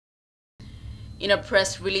In a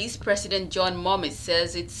press release, President John Momis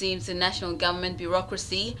says it seems the national government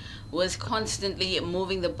bureaucracy was constantly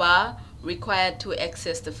moving the bar required to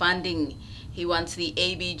access the funding. He wants the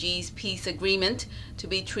ABG's peace agreement to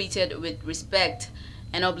be treated with respect,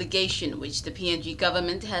 an obligation which the PNG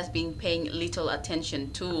government has been paying little attention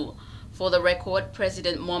to. For the record,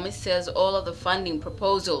 President Momis says all of the funding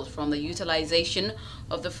proposals from the utilization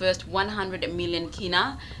of the first 100 million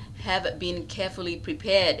kina have been carefully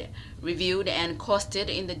prepared, reviewed and costed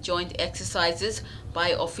in the joint exercises by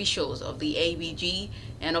officials of the ABG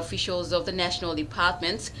and officials of the national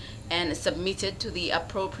departments and submitted to the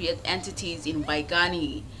appropriate entities in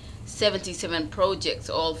Waigani. 77 projects,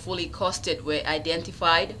 all fully costed, were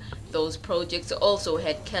identified. Those projects also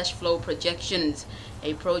had cash flow projections.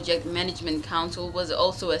 A project management council was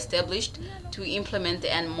also established to implement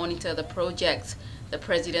and monitor the projects. The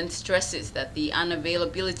president stresses that the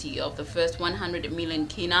unavailability of the first 100 million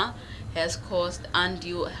kina has caused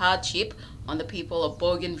undue hardship on the people of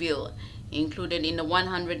Bougainville. Included in the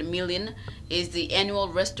 100 million is the annual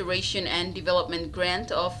restoration and development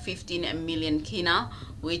grant of 15 million kina,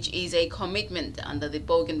 which is a commitment under the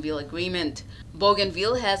Bougainville Agreement.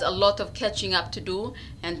 Bougainville has a lot of catching up to do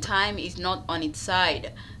and time is not on its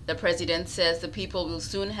side. The president says the people will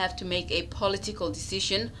soon have to make a political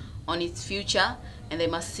decision on its future, and they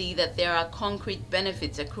must see that there are concrete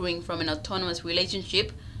benefits accruing from an autonomous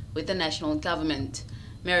relationship with the national government.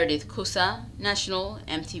 Meredith Kusa, National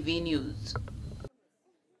MTV News.